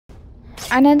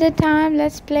Another time,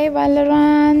 let's play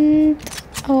Valorant.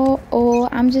 Oh,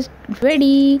 I'm just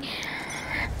ready.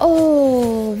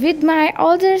 Oh, with my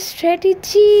other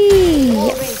strategy.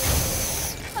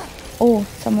 Yes. Oh,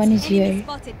 someone is here.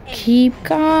 Keep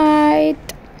quiet.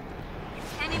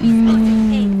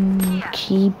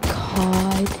 Keep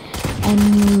quiet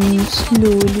and move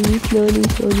slowly.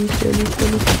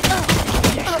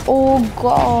 Oh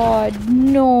God,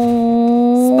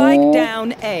 no! Spike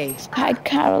down A. Spike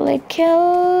Carol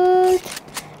killed.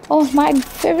 Oh, my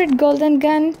favorite golden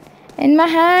gun in my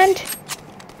hand.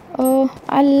 Oh,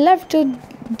 I love to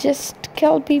just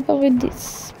kill people with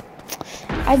this.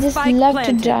 I just love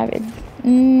to drive it.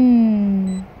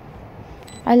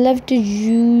 I love to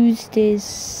use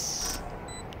this.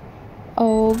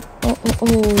 Oh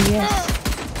yes.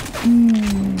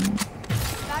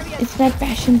 It's my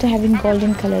passion to having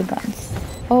golden color guns.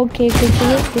 Okay,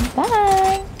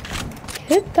 goodbye.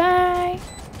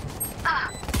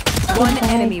 One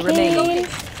enemy remaining.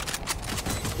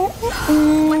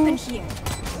 Weapon here.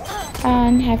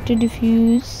 And have to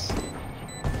defuse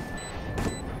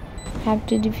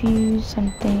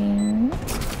something.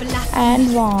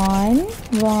 And one.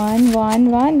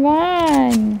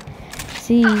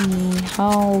 See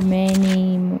how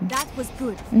many. That was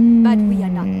good, but we are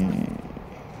not done.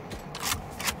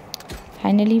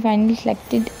 Finally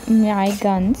selected my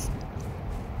guns.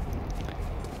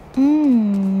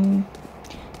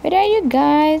 Where are you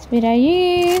guys? Where are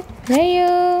you?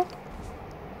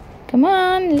 Come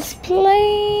on, let's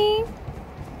play.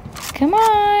 Come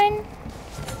on.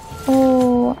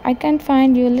 Oh, I can't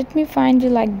find you. Let me find you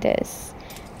like this.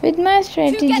 With my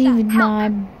strategy, with my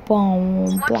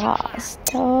bomb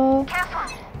blaster.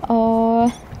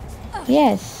 Oh,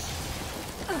 yes.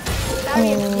 Oh,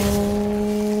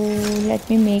 let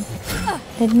me make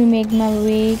my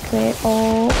way clear.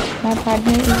 Oh, my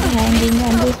partner is hanging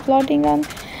and is floating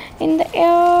in the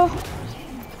air.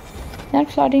 Not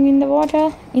floating in the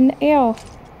water, in the air.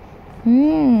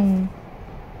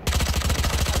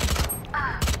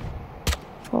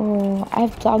 Oh,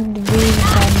 I've blocked the way with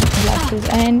my blasters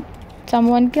and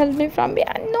someone killed me from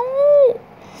behind. No!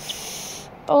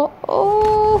 Oh.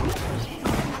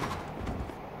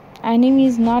 Enemy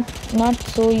is not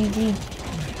so easy.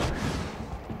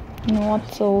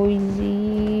 Not so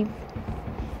easy.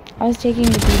 I was taking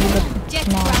the TV, but it's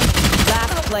not.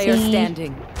 Last player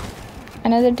standing.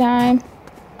 Another time.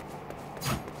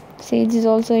 Sage is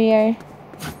also here.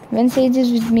 When Sage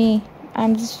is with me,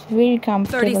 I'm just very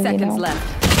comfortable. 30 seconds left.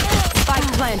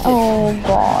 Spike planted. Oh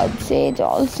God, Sage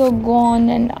also gone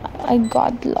and I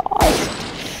got lost.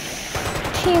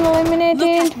 Team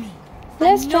eliminated.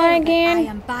 Let's try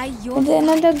again with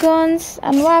another guns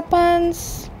and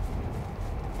weapons.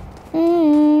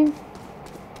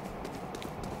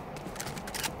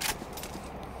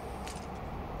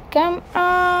 Come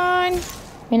on.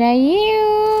 Where are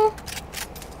you?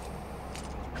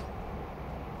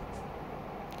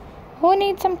 Who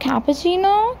needs some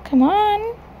cappuccino? Come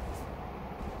on.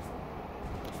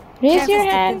 Raise your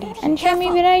hand and show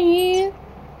me where are you.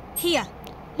 Here.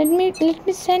 Let me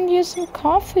send you some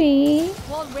coffee.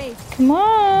 Come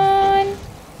on.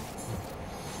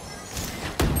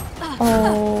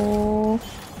 Oh,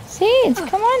 Sage,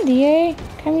 come on, dear.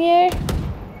 Come here.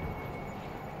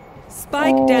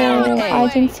 Spike down A. I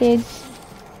think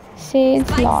Sage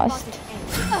lost.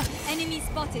 Enemy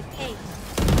spotted A.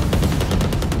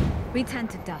 Return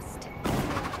to dust.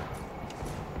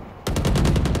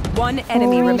 One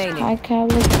enemy remaining. Oh,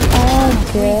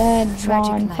 good.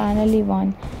 Finally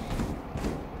won.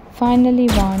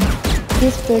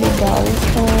 He's pretty dull.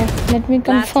 So let me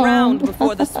confirm. Last round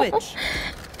before the switch.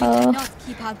 Not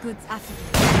keep our goods after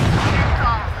this.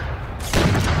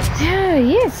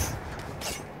 Yes.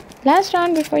 Last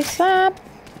round before swap.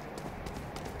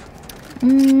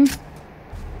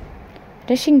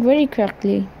 Rushing very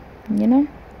quickly, you know.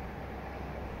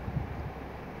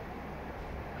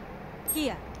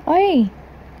 Here. Oi.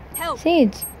 Help.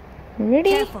 Sage.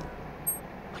 Ready? Careful.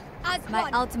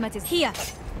 My ultimate is here.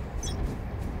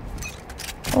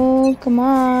 Oh, come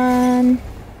on.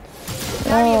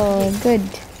 Oh, good.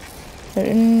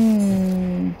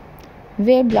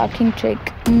 Wave blocking trick.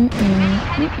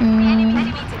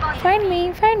 Find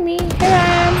me. Here I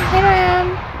am.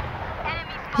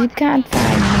 You can't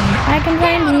find me. I can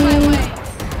find you.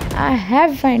 I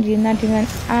have find you. Not even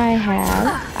I have.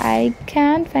 I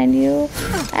can't find you.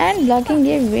 And blocking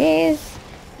your ways.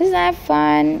 Just have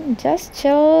fun. Just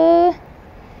chill.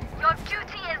 Your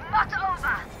duty is not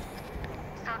over.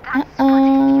 So that's what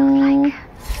it feels like.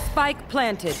 Spike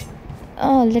planted.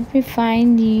 Oh, let me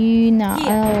find you now.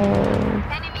 Okay.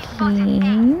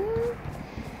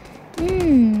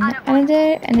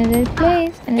 Another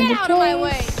place. Another Get out of my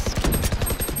way.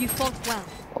 place. You fought well.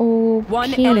 Okay.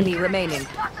 One enemy remaining.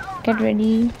 Get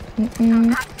ready. Get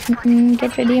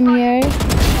ready, I'm here.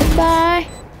 Goodbye.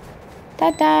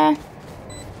 Tata.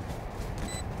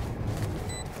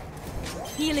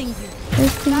 Healing you.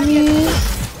 Let's defuse.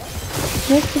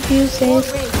 Let's defuse,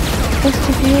 sis. Let's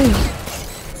defuse.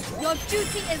 Your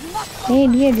duty is not Hey,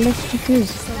 idiot, let's defuse.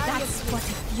 so that's what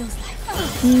it feels like.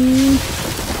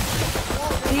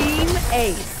 Team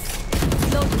Ace.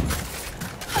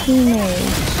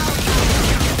 Teammate.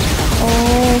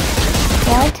 Oh,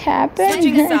 what happened?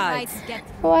 Switching sides.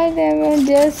 Why they were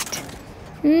just...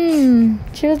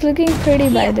 she was looking pretty,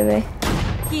 by the way.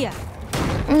 Here.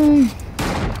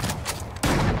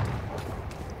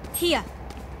 Here.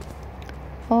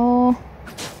 Oh,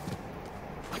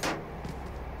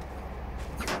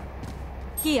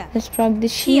 Here. let's proc the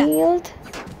shield.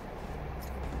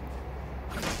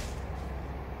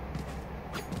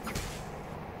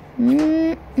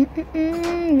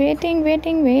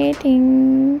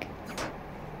 Waiting.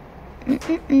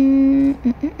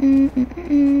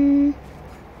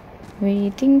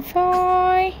 Waiting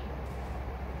for...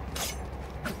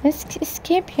 Let's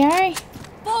escape here.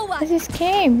 Forward. Let's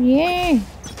escape, yeah.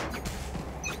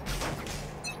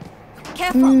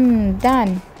 Careful.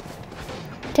 Done.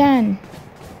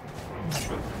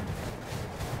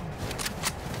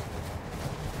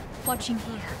 Watching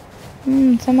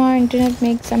here. Somehow internet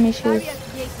makes some issues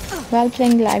while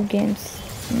playing live games.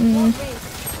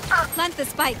 Plant the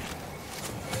spike.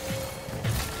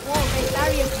 Wall raise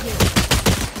barriers here.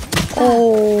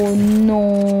 Oh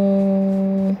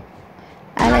no.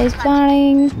 Ally is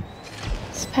planting.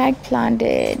 Spike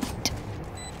planted.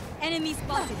 Enemy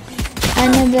spotted.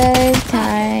 Another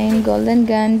time. Golden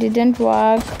gun didn't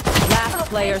work. Last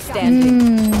player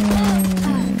standing.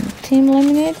 Team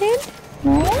eliminated?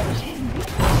 No?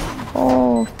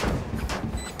 Oh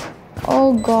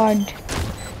god.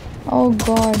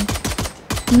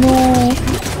 No.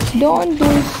 Don't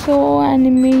do so,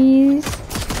 enemies.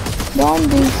 Don't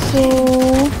do so.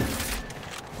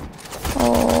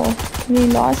 Oh, we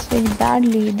lost very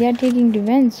badly. They are taking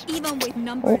revenge. Even with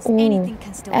numbers, anything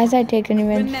can still As I happen. take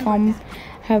revenge Remember from that.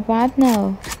 her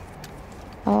partner.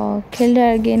 Oh, killed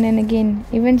her again and again.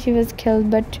 Even she was killed,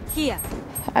 but Here.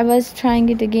 I was trying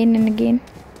it again and again.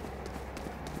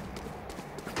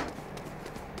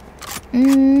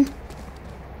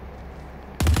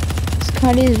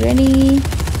 Squad is ready.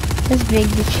 Let's break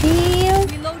the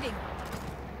shield. Reloading.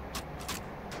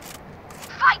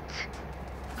 Fight!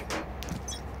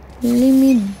 Let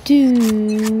me do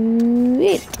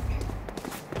it.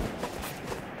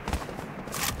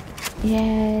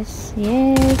 Yes.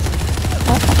 Have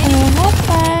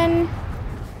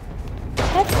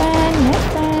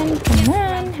fun. Come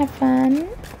on, have fun.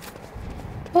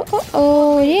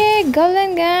 Oh, yeah,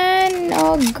 golden gun.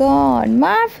 Oh god,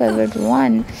 my favorite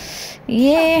one.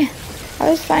 Yeah, I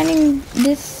was finding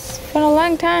this for a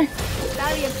long time.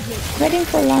 Barriers here. Waiting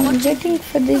for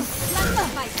this Plant the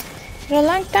spike. for a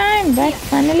long time, but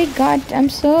finally got. I'm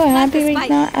so happy right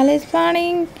now. Alice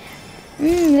planning.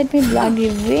 Let me block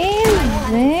your ways.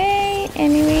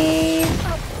 Anyways,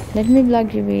 let me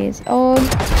block your ways.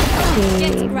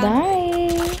 Okay, bye.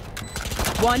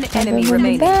 One enemy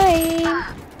remaining. Bye.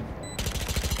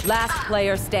 Last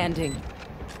player standing.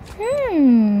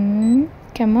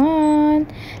 Come on.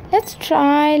 Let's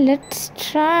try.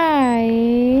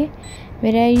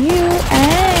 Where are you?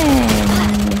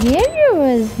 And here you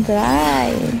was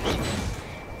right.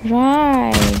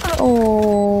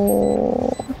 Oh,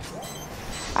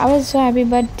 I was so happy,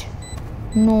 but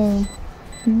no,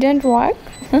 didn't work.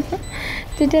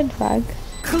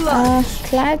 Clutch.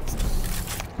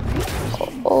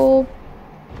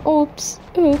 Oops.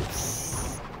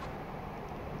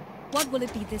 What will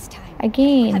it be this time? Have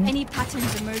Again, any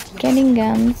patterns emerged yet? getting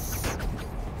guns.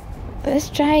 Let's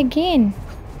try again.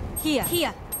 Here.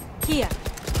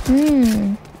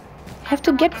 Have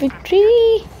to get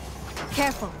victory.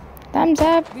 Careful. Thumbs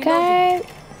up, guys.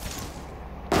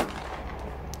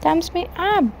 Thumbs me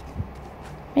up.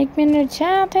 Make me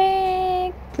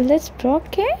energetic. Let's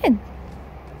proc it.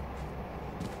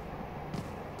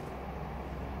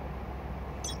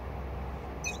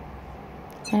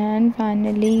 And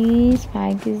finally,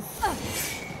 Spike is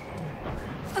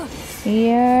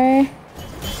here.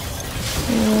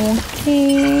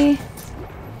 Okay.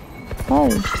 Oh.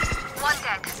 One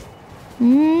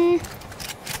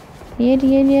dead.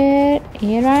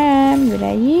 Here I am. Where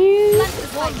are you?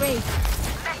 Wall raised.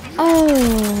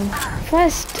 Oh,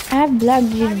 first I've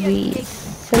blocked your ways.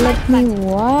 So let me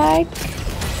work.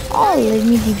 Oh, let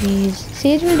me diffuse.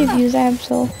 Sage will diffuse.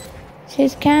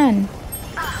 Sage can.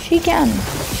 She can.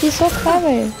 She's so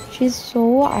clever. She's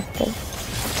so active.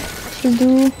 She'll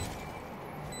do.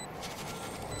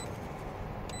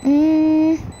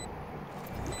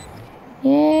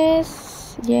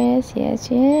 Yes. Yes. Yes.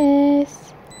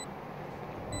 Yes.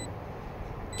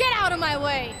 Get out of my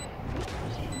way!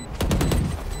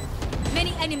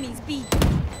 Many enemies B.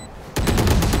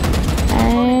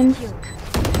 And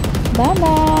bye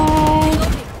bye.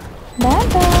 Bye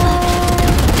bye.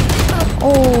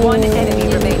 Oh. One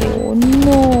enemy remaining.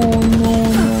 No.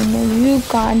 You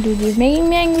can't do this. Making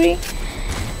me angry.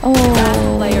 Oh.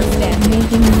 Player standing.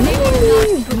 Making me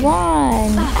angry.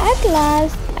 One.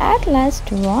 At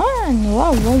last one.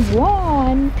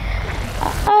 One.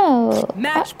 Oh.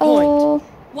 Match Oh.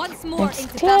 Once more Let's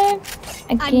into clear. battle.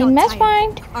 I'm Again, not match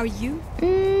tired. point. Are you?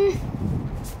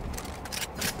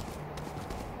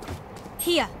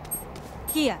 Here.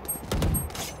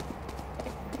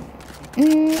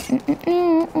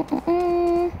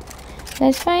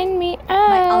 Let's find me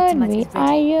out. ultimate Where is ready.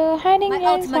 are you hiding My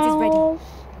ultimate is ready. yourself?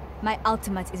 My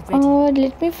ultimate is ready. Oh,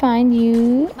 let me find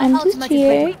you. My I'm just ultimate is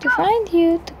here ready. to find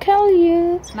you, to kill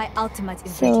you. My ultimate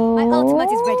is So, ready. My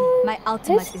ultimate is ready. My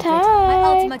ultimate it's is ready. My tight.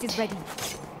 ultimate is ready.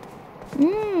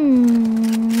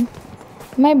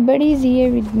 My buddy's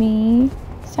here with me,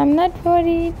 so I'm not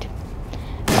worried.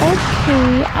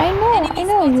 Okay, I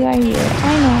know you are here.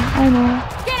 I know.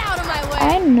 Get out of my way!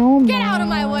 I know, Get out of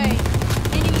my man. way!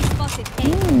 Enemy spotted A.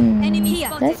 Enemy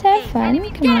spotted Let's have A. fun. Enemy,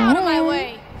 Come get out of on. my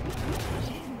way!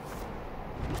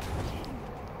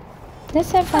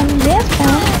 Let's have fun. Yes,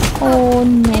 fun. Oh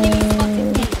Enemy spotted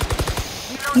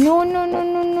no.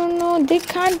 A. No. They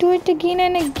can't do it again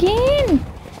and again.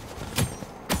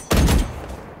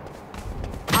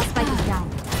 Our spike is down.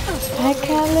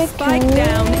 Spike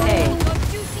down A. Your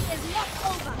duty is not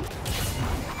over.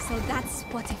 So that's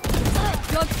what it is.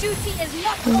 Your duty is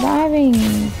not over. Surviving.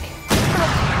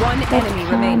 One enemy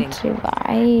remaining.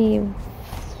 Survive.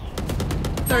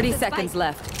 30 seconds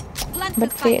left. Plant the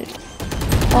But spike. failed.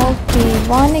 Okay,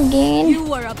 one again. You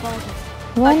were a boulder.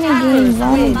 One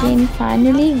again.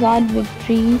 Finally got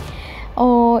victory.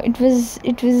 Oh, it was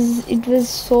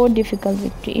so difficult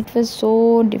victory. It was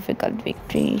so difficult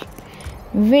victory.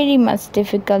 Very much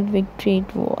difficult victory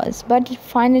it was, but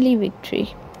finally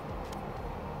victory.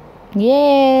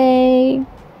 Yay!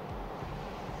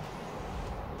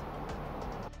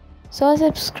 So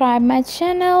subscribe my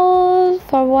channel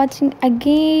for watching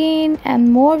again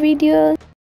and more videos.